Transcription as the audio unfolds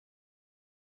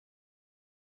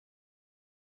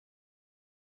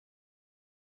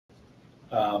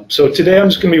So today I'm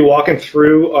just going to be walking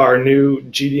through our new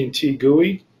GD&T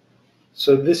GUI.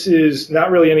 So this is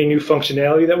not really any new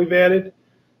functionality that we've added.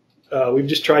 We've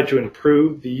just tried to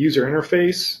improve the user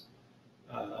interface.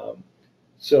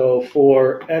 So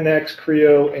for NX,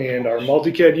 Creo, and our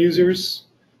multicad users,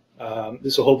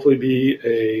 this will hopefully be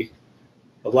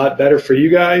a lot better for you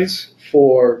guys.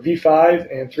 For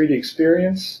V5 and 3D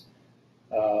Experience,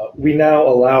 we now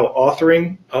allow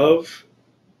authoring of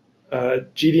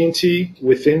GD&T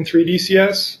within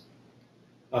 3DCS.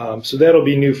 So that'll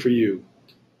be new for you.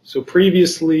 So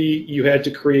previously you had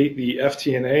to create the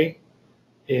FTNA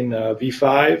in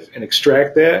V5 and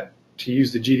extract that to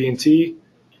use the GD&T.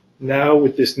 Now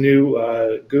with this new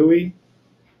GUI,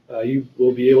 you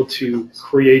will be able to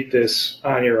create this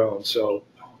on your own. So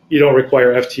you don't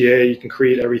require FTA, you can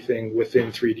create everything within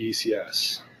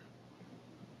 3DCS.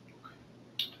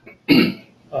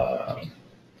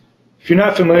 If you're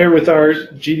not familiar with our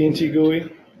GD&T GUI,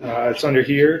 it's under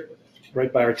here,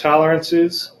 right by our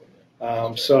tolerances.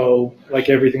 So like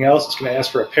everything else, it's going to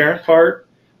ask for a parent part.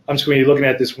 I'm just going to be looking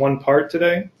at this one part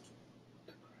today.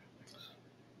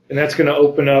 And that's going to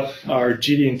open up our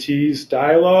GD&T's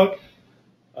dialog.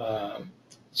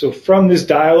 So from this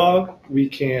dialog, we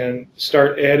can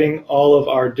start adding all of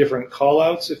our different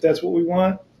callouts if that's what we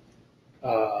want.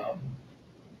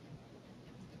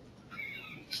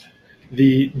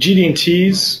 The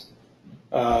GD&Ts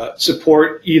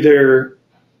support either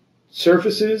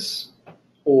surfaces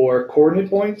or coordinate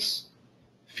points.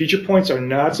 Feature points are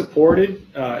not supported,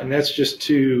 and that's just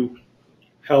to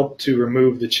help to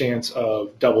remove the chance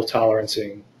of double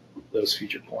tolerancing those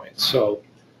feature points. So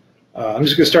I'm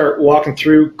just going to start walking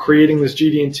through creating this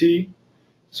GD&T.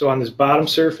 So on this bottom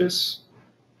surface,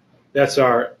 that's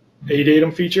our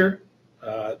Datum feature.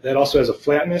 That also has a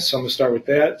flatness, so I'm going to start with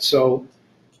that. So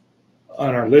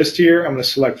on our list here, I'm going to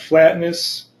select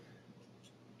flatness,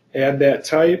 add that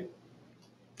type.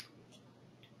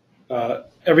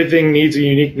 Everything needs a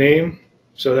unique name,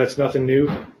 so that's nothing new.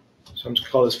 So I'm just going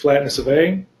to call this flatness of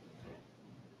A.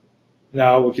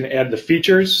 Now we can add the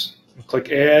features.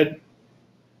 Click Add,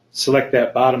 select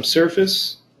that bottom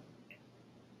surface.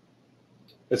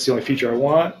 That's the only feature I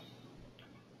want.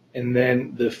 And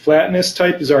then the flatness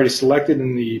type is already selected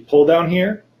in the pull down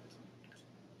here.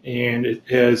 And it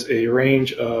has a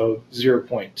range of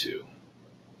 0.2.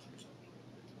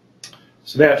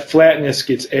 So that flatness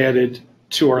gets added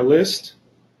to our list.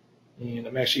 And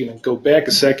I'm actually going to go back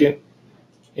a second.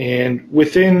 And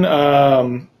within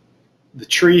the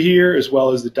tree here, as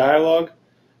well as the dialog,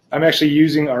 I'm actually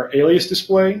using our Alias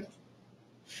Display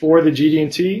for the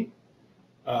GD&T.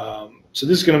 So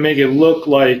this is going to make it look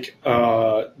like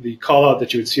the callout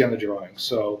that you would see on the drawing.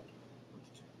 So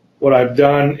what I've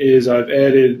done is I've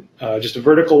added just a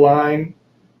vertical line,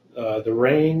 the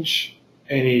range,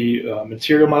 any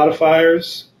material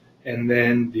modifiers, and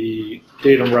then the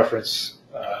datum reference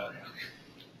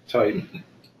type,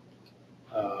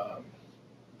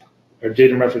 or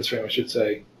datum reference frame, I should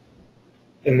say,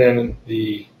 and then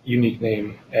the unique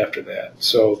name after that.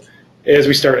 So as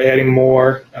we start adding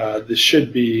more, this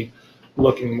should be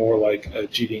looking more like a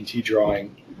GD&T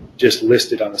drawing just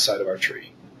listed on the side of our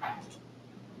tree.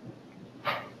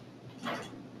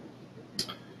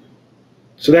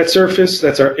 So that surface,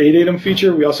 that's our Datum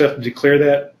feature. We also have to declare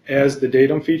that as the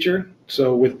Datum feature.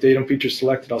 So with Datum feature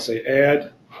selected, I'll say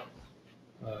add.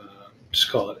 Just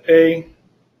call it A.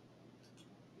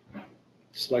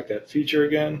 Select that feature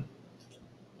again.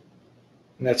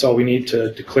 And that's all we need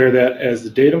to declare that as the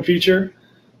Datum feature.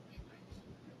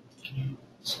 Can you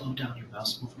slow down your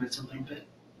mouse movements a little bit?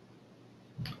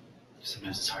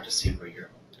 Sometimes it's hard to see where you're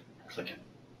clicking.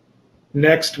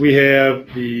 Next, we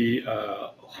have the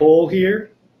hole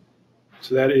here.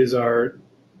 So that is our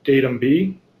Datum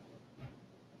B.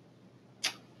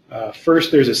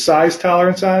 First, there's a size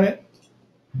tolerance on it.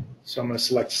 So I'm going to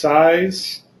select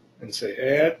size and say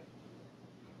add.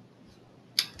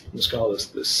 I'm just going to call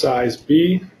this size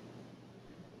B.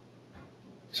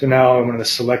 So now I'm going to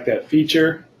select that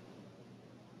feature.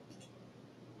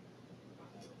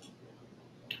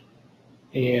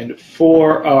 And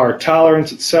for our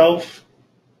tolerance itself,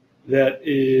 that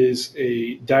is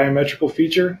a diametrical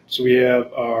feature. So we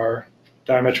have our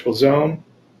diametrical zone,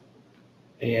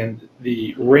 and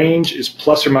the range is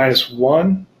plus or minus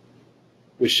 1,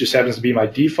 which just happens to be my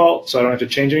default, so I don't have to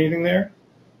change anything there.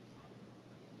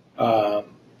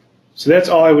 So that's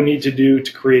all I would need to do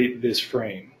to create this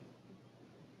frame.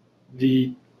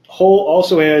 The hole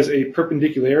also has a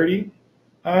perpendicularity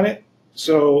on it,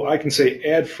 so I can say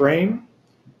add frame, and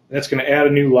that's going to add a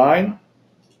new line.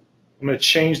 I'm going to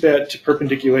change that to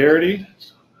perpendicularity.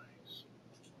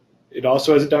 It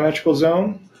also has a diametrical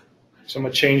zone. So I'm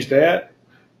going to change that.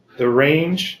 The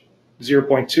range,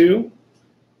 0.2.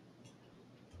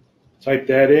 Type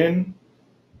that in.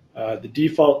 The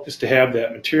default is to have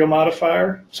that material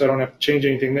modifier, so I don't have to change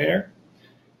anything there.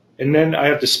 And then I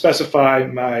have to specify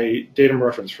my datum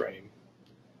reference frame.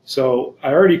 So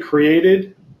I already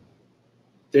created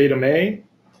datum A,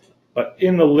 but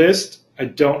in the list, I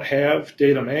don't have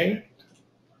datum A.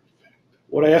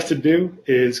 What I have to do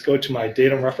is go to my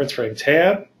datum reference frame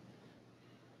tab.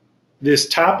 This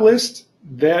top list,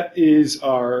 that is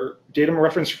our datum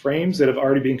reference frames that have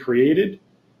already been created.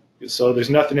 So there's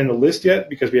nothing in the list yet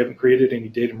because we haven't created any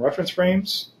datum reference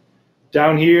frames.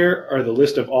 Down here are the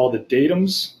list of all the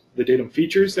datums, the datum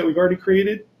features that we've already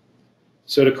created.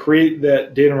 So to create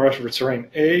that datum reference frame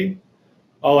A,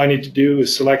 all I need to do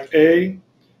is select A.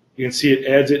 You can see it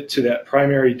adds it to that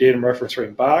primary datum reference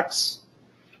frame box.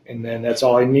 And then that's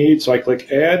all I need. So I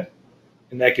click Add,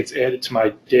 and that gets added to my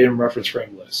datum reference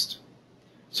frame list.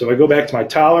 So if I go back to my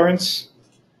tolerance,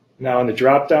 now in the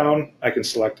drop-down, I can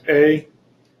select A.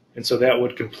 And so that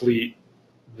would complete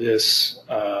this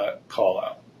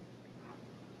call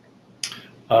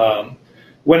out.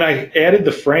 When I added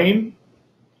the frame,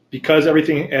 because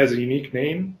everything has a unique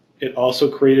name, it also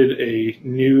created a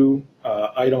new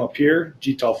item up here,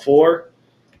 GTAL4.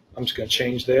 I'm just going to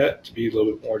change that to be a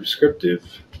little bit more descriptive.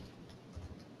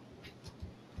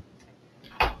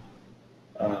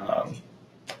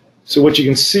 So what you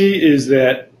can see is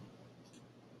that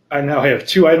I now have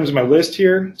two items in my list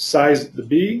here, size of the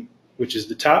B, which is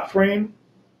the top frame,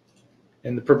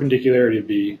 and the perpendicularity of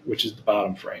B, which is the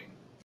bottom frame.